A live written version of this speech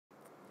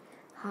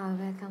Hi,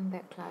 welcome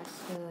back class.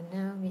 So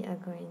now we are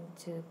going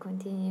to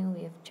continue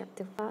with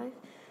chapter 5,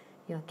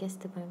 your gas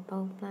turbine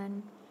power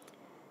plant,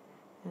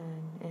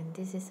 and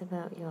this is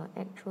about your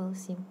actual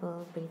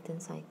simple Brayton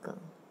cycle.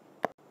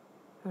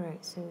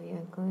 Alright, so we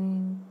are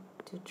going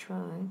to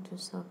try to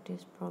solve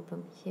this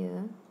problem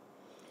here,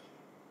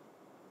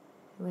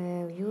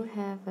 where you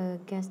have a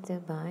gas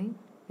turbine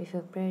with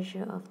a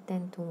pressure of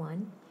 10 to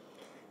 1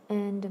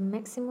 and the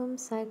maximum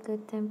cycle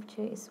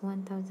temperature is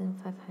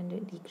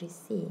 1500 degrees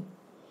C,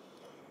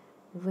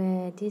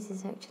 where this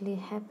is actually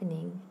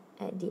happening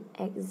at the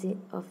exit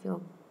of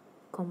your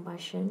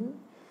combustion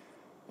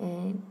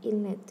and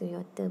inlet to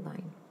your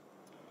turbine.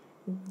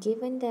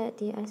 Given that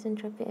the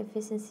isentropic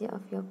efficiency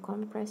of your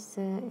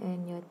compressor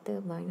and your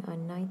turbine are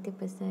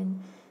 90%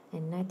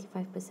 and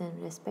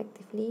 95%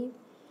 respectively,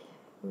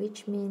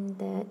 which means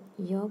that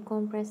your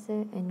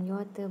compressor and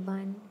your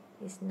turbine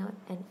is not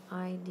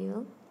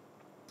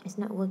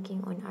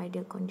working on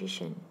ideal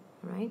condition,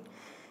 right?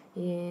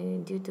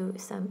 Due to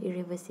some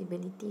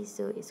irreversibility,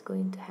 so it's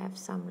going to have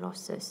some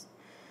losses.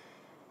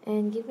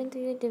 And given to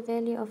you the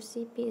value of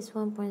Cp is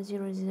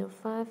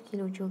 1.005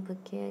 kilojoule per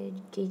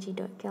kg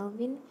dot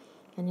Kelvin,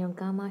 and your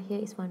gamma here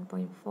is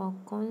 1.4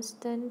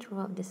 constant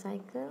throughout the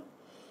cycle.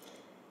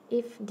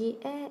 If the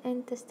air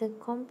enters the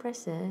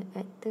compressor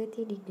at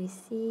 30 degrees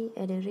C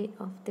at a rate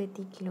of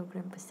 30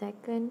 kg per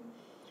second,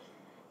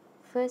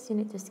 first you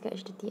need to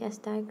sketch the TS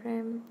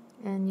diagram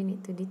and you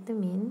need to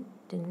determine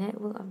the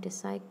network of the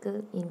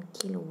cycle in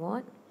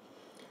kilowatt,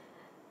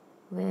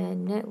 where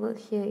network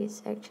here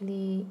is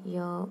actually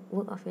your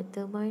work of your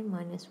turbine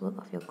minus work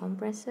of your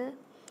compressor,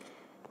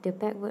 the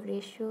backward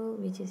ratio,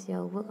 which is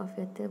your work of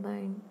your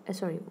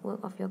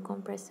work of your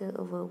compressor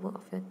over work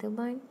of your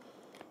turbine,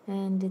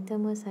 and the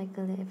thermal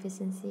cycle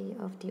efficiency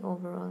of the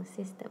overall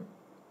system.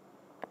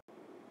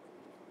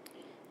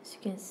 As you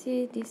can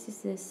see, this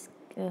is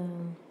the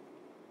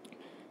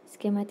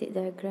schematic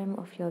diagram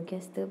of your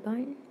gas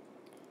turbine,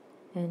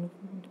 and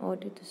in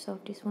order to solve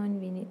this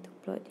one we need to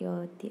plot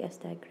your TS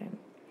diagram.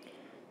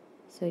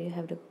 So you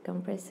have the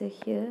compressor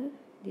here,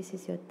 this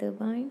is your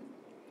turbine,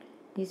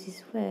 this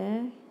is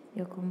where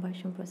your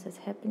combustion process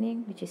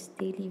happening, which is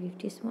daily with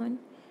this one,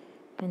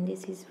 and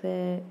this is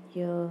where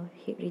your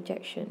heat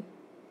rejection.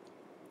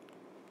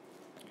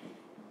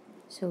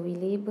 So we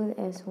label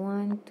as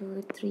 1,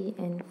 2, 3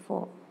 and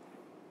 4.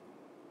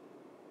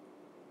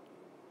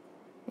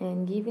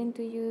 And given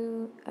to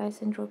you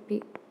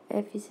isentropic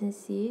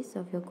efficiencies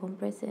of your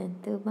compressor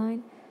and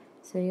turbine,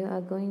 so you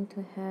are going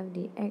to have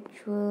the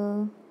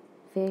actual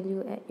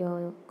value at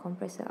your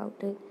compressor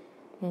outlet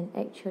and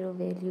actual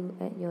value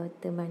at your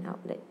turbine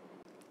outlet.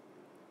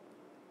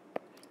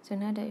 So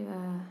now that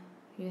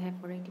you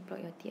have already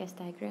plotted your TS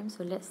diagram,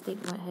 so let's take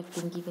what have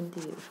been given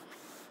to you.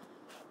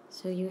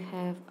 So you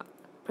have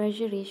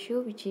pressure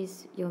ratio, which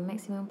is your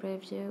maximum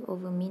pressure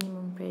over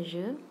minimum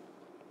pressure,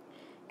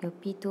 your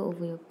P2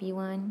 over your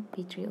P1,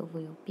 P3 over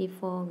your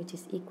P4, which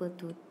is equal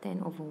to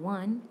 10 over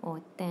 1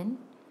 or 10.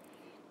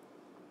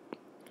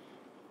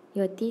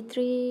 Your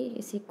T3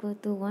 is equal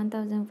to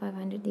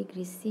 1500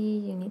 degrees C.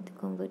 You need to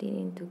convert it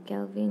into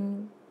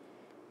Kelvin,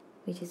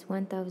 which is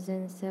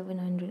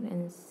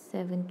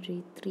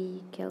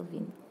 1773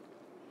 Kelvin.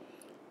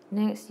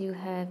 Next, you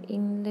have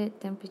inlet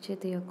temperature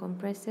to your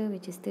compressor,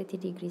 which is 30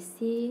 degrees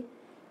C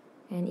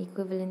and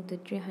equivalent to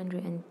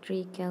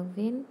 303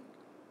 Kelvin.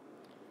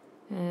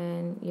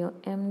 And your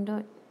m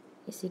dot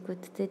is equal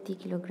to 30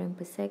 kg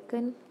per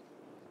second.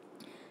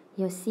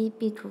 Your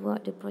Cp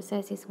throughout the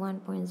process is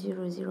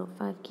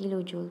 1.005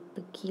 kilojoule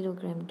per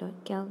kilogram dot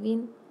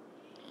Kelvin.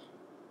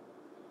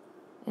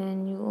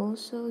 And you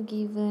also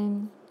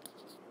given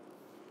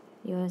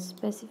your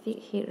specific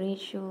heat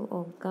ratio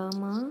or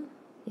gamma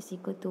is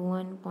equal to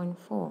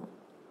 1.4.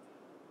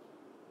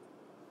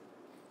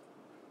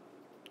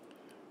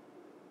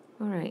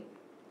 Alright.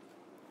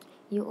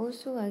 You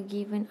also are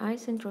given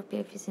isentropic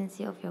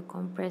efficiency of your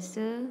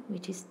compressor,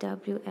 which is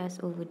Ws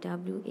over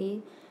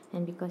Wa,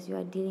 and because you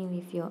are dealing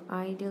with your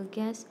ideal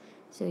gas,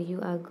 so you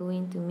are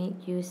going to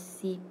make use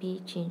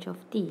Cp change of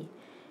T,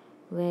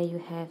 where you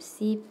have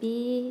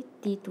Cp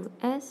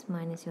T2S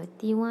minus your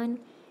T1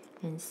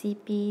 and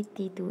Cp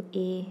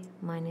T2A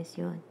minus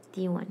your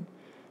T1,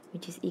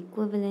 which is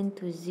equivalent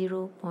to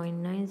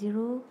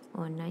 0.90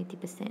 or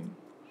 90%.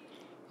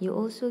 You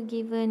also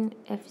given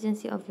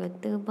efficiency of your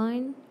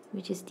turbine,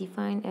 which is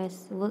defined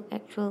as work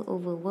actual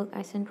over work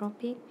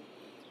isentropic.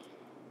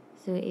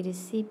 So it is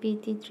Cp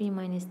T3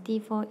 minus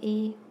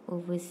T4A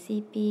over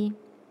Cp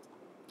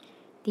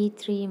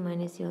T3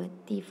 minus your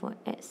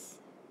T4S.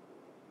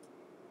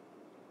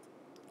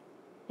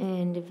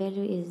 And the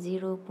value is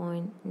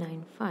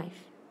 0.95.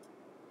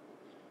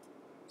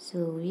 So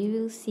we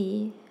will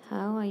see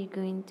how are you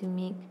going to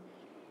make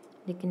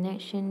the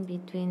connection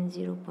between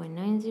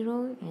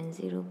 0.90 and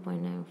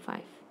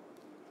 0.95.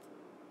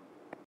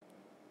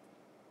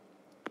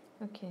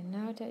 Okay,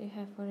 now that you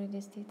have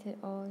already stated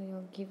all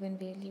your given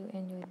value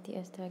and your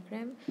TS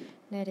diagram,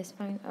 let us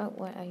find out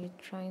what are you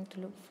trying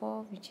to look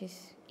for, which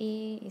is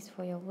A is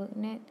for your work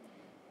net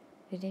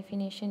The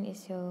definition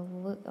is your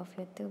work of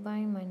your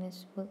turbine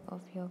minus work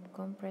of your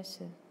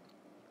compressor.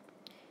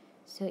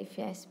 So if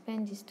you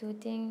expand these two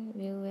things,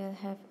 we will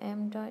have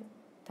m dot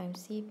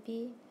times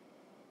Cp,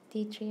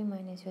 T3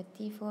 minus your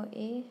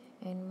T4A,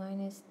 and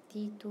minus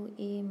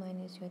T2A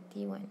minus your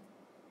T1.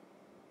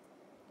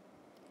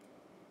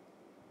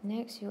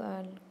 Next, you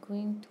are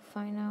going to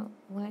find out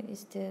what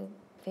is the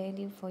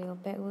value for your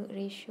backwork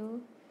ratio,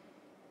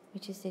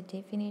 which is the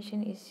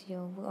definition is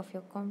your work of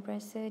your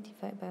compressor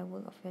divided by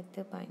work of your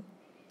turbine.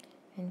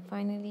 And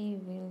finally,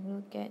 we'll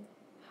look at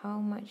how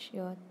much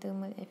your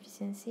thermal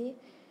efficiency,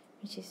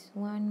 which is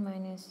 1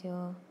 minus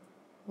your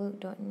work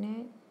dot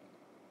net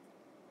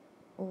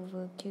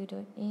over Q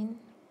dot in,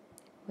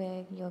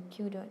 where your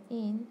Q dot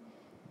in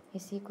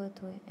is equal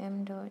to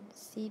m dot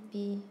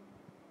Cp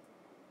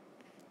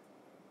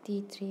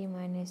T3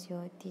 minus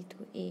your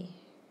T2A.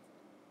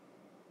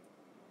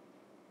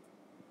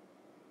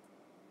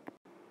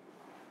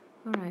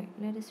 Alright,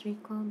 let us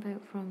recall back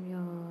from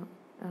your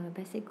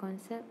basic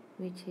concept,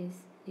 which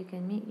is you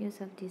can make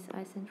use of this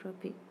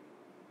isentropic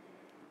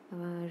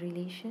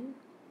relation.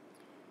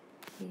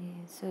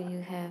 So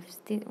you have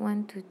state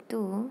 1 to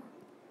 2.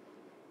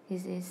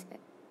 This is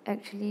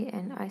actually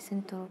an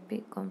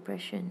isentropic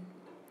compression.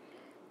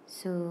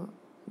 So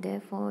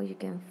therefore you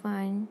can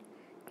find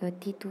your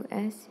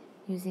T2S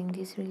using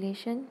this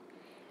relation,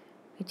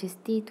 which is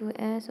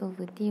T2S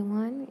over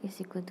T1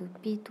 is equal to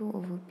P2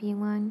 over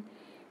P1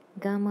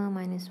 gamma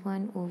minus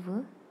 1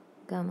 over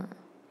gamma.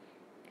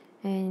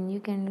 And you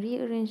can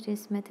rearrange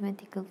this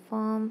mathematical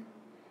form,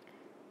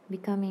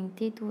 becoming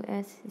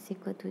T2S is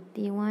equal to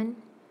T1,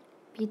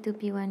 P2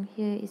 P1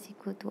 here is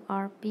equal to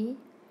RP,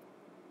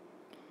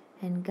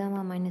 and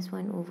gamma minus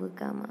 1 over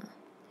gamma.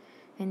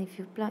 And if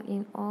you plug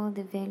in all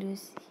the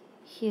values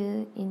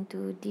here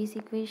into this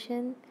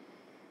equation,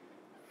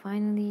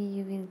 finally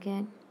you will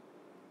get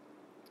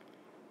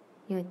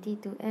your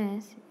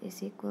T2S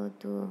is equal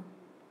to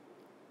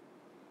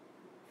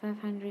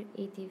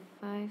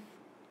 585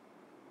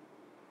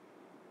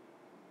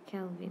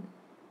 Kelvin.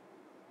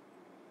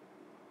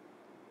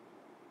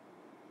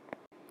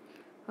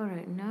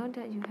 Alright, now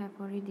that you have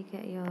already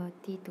got your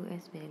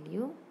T2S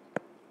value,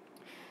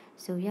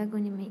 so we are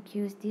going to make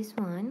use this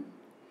one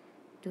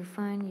to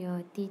find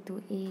your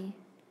T2A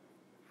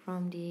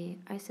from the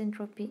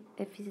isentropic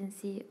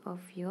efficiency of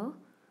your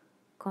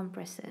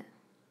compressor.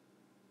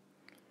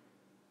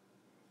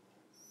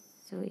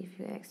 So if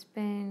you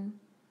expand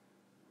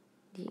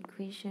the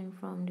equation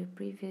from the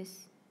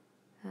previous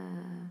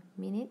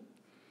minute,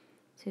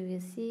 so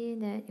we'll see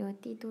that your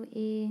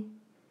T2A,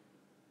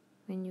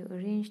 when you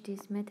arrange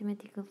this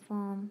mathematical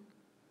form,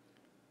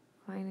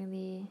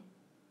 finally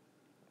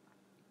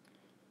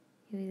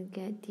you will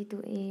get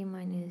T2A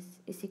minus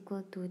is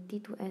equal to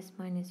T2S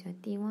minus your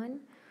T1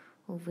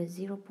 over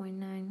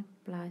 0.9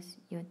 plus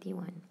your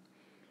T1.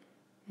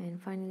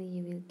 And finally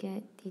you will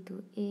get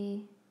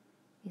T2A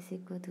is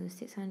equal to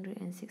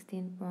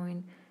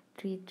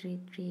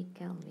 616.333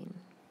 Kelvin.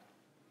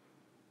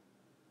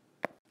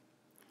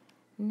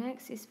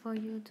 Next is for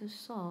you to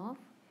solve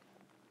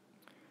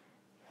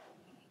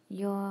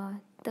your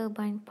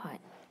turbine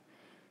part.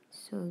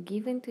 So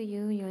given to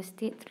you, your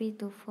state 3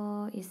 to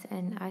 4 is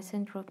an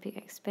isentropic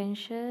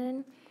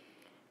expansion.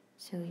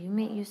 So you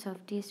make use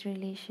of this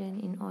relation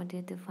in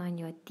order to find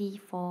your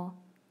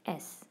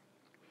T4S.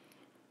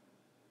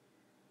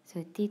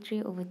 So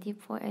T3 over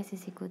T4S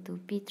is equal to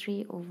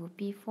P3 over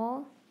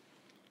P4,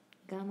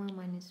 gamma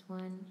minus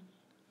 1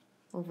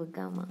 over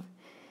gamma.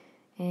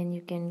 And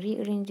you can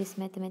rearrange this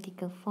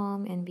mathematical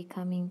form and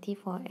becoming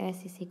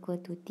T4S is equal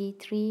to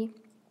T3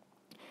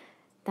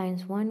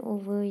 times 1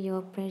 over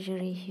your pressure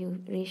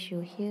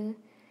ratio here,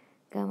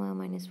 gamma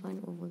minus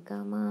 1 over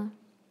gamma.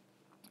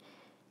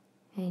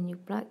 And you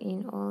plug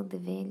in all the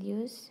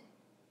values.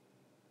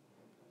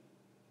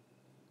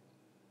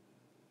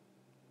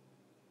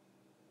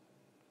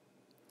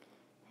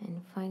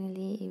 And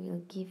finally, it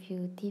will give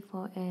you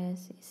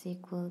T4S is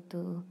equal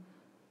to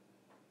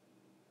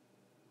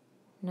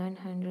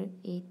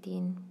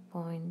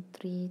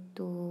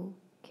 918.32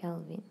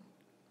 Kelvin.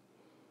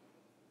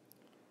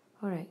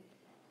 Alright,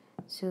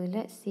 so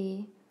let's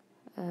see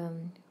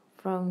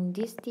from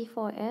this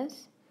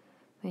T4S,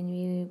 when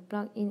we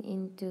plug in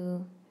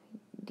into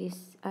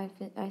this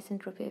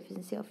isentropic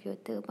efficiency of your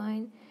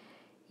turbine,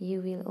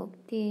 you will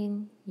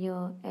obtain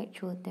your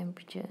actual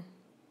temperature.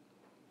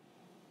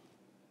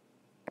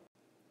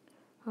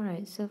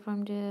 Alright, so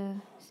from the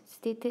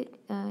stated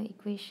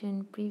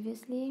equation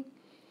previously,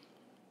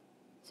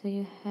 so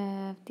you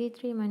have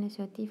T3 minus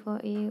your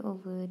T4A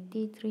over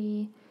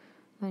T3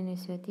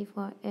 minus your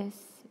T4S,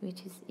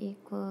 which is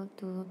equal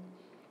to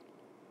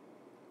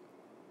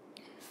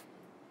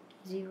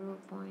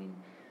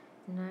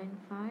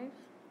 0.95,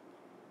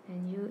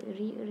 and you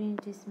rearrange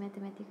this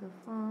mathematical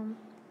form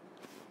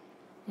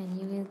and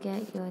you will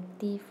get your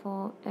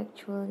T4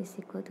 actual is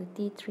equal to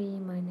T3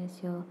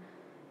 minus your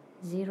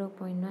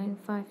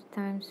 0.95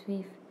 times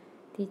with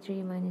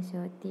T3 minus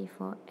your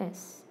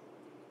T4S.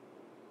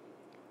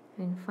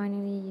 And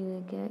finally you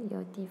will get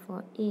your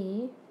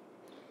T4A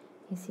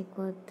is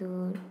equal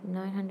to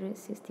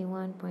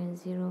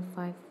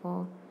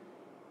 961.054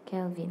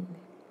 Kelvin.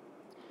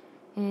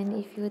 And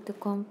if you were to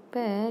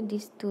compare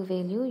these two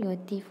values, your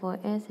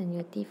T4S and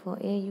your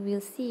T4A, you will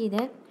see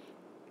that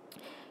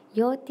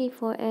your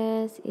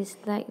T4S is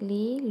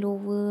slightly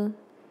lower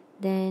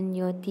than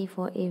your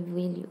T4A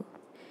value,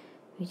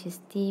 which is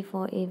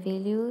T4A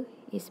value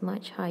is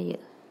much higher.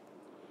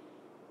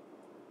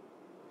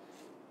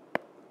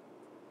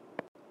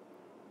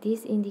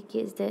 This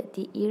indicates that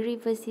the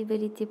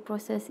irreversibility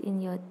process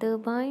in your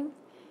turbine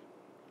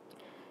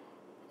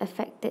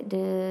affected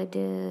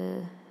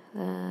the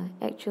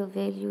actual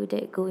value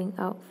that going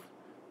out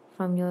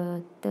from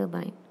your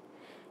turbine.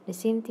 The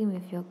same thing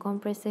with your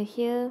compressor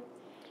here.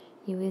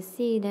 You will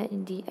see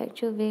that the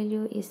actual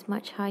value is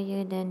much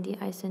higher than the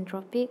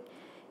isentropic.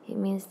 It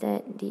means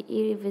that the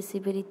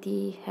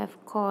irreversibility have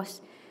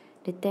caused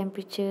the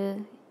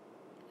temperature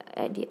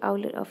at the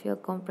outlet of your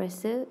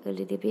compressor a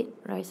little bit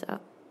rise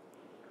up.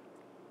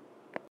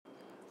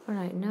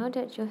 Alright, now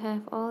that you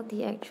have all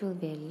the actual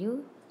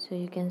value, so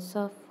you can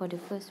solve for the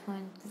first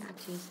one,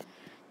 which is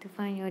to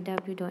find your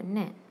W dot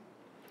net.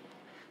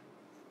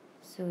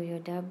 So your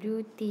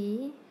WT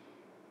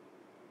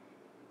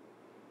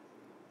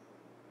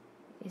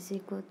is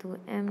equal to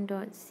M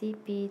dot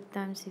Cp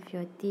times with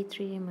your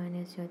T3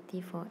 minus your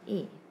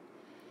T4A.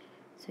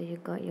 So you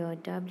got your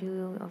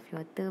W of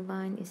your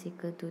turbine is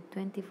equal to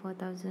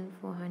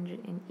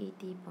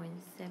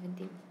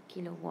 24,480.17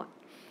 kilowatt.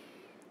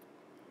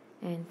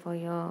 And for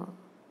your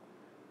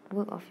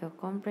work of your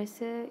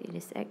compressor, it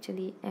is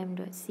actually M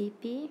dot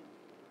Cp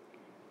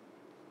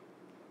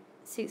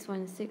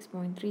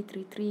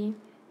 616.333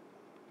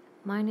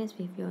 minus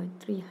with your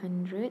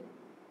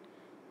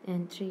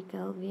 303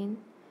 Kelvin.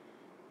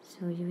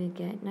 So you will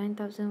get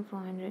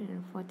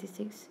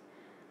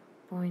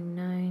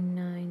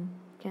 9,446.99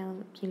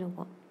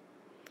 kilowatt.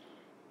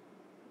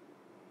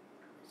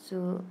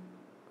 So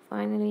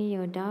finally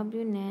your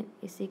W net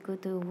is equal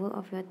to work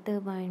of your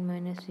turbine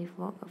minus with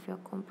work of your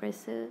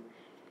compressor,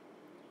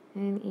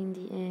 and in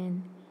the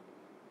end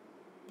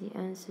the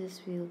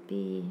answers will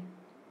be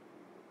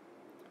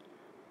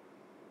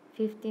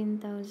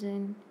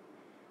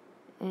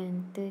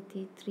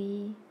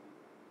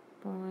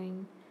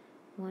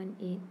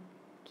 15,033.18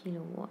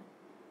 kilowatt.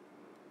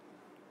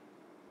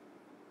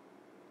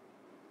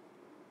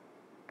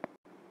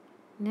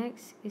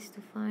 Next is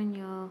to find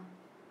your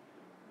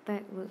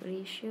back work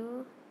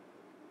ratio,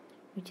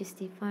 which is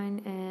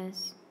defined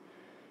as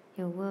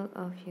your work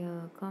of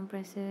your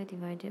compressor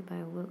divided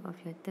by work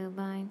of your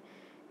turbine,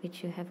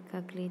 which you have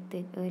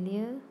calculated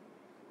earlier.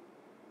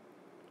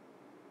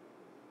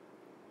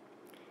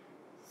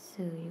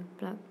 So you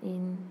plug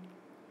in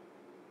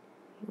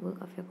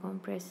work of your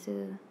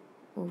compressor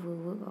over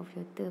work of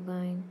your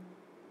turbine.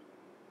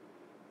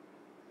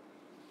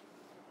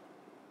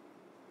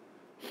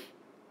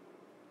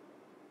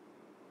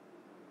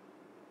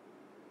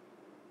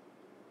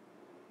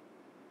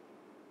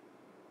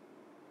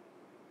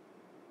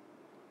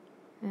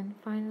 And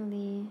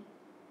finally,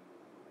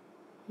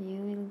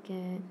 you will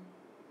get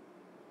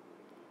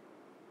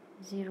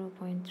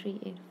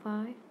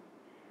 0.385,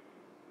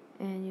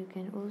 and you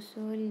can also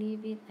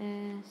leave it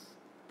as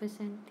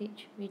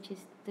percentage, which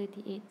is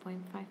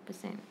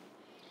 38.5%.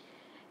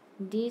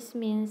 This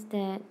means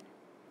that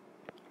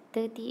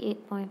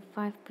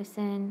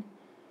 38.5%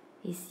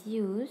 is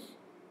used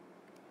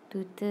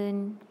to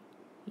turn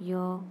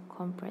your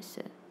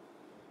compressor.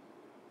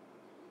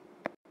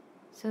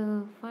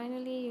 So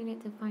finally, you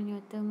need to find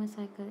your thermal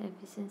cycle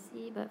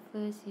efficiency, but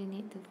first you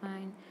need to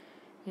find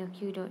your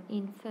Q dot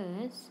in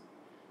first,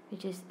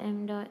 which is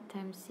M dot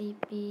times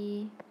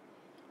Cp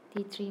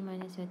T3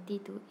 minus your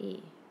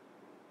T2A.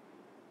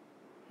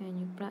 And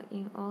you plug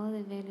in all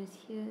the values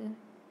here,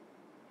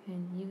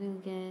 and you will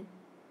get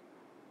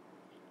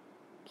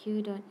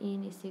Q dot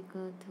in is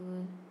equal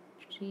to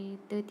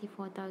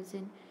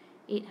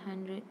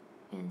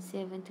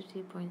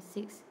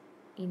 34,873.6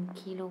 in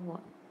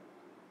kilowatt.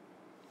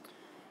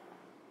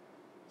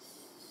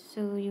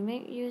 So you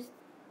make use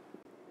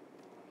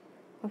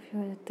of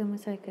your thermal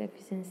cycle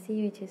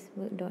efficiency, which is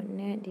work dot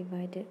net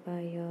divided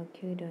by your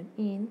Q dot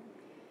in,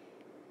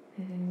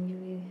 and you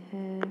will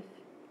have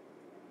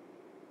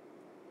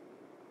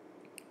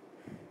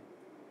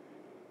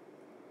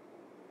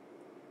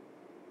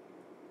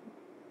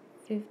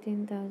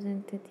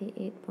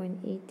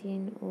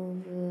 15,038.18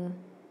 over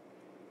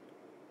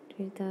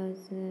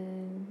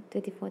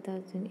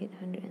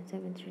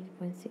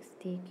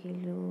 34,873.60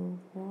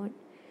 kilowatt.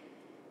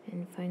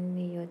 And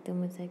finally, your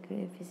thermal cycle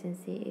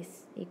efficiency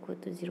is equal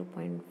to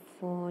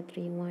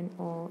 0.431,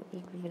 or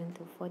equivalent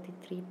to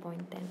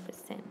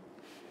 43.10%.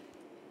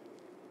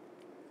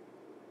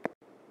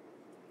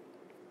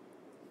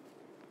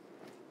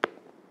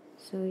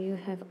 So you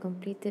have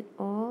completed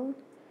all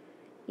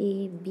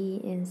A, B,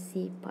 and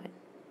C part.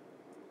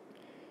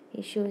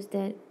 It shows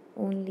that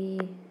only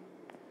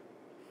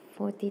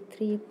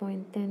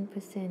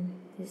 43.10%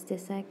 is the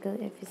cycle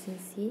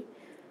efficiency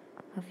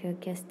of your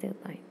gas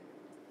turbine.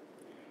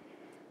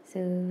 So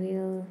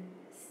we'll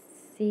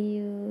see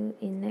you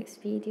in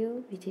next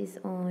video, which is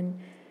on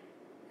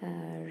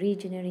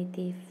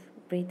regenerative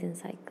Brayton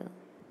cycle.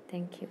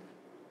 Thank you.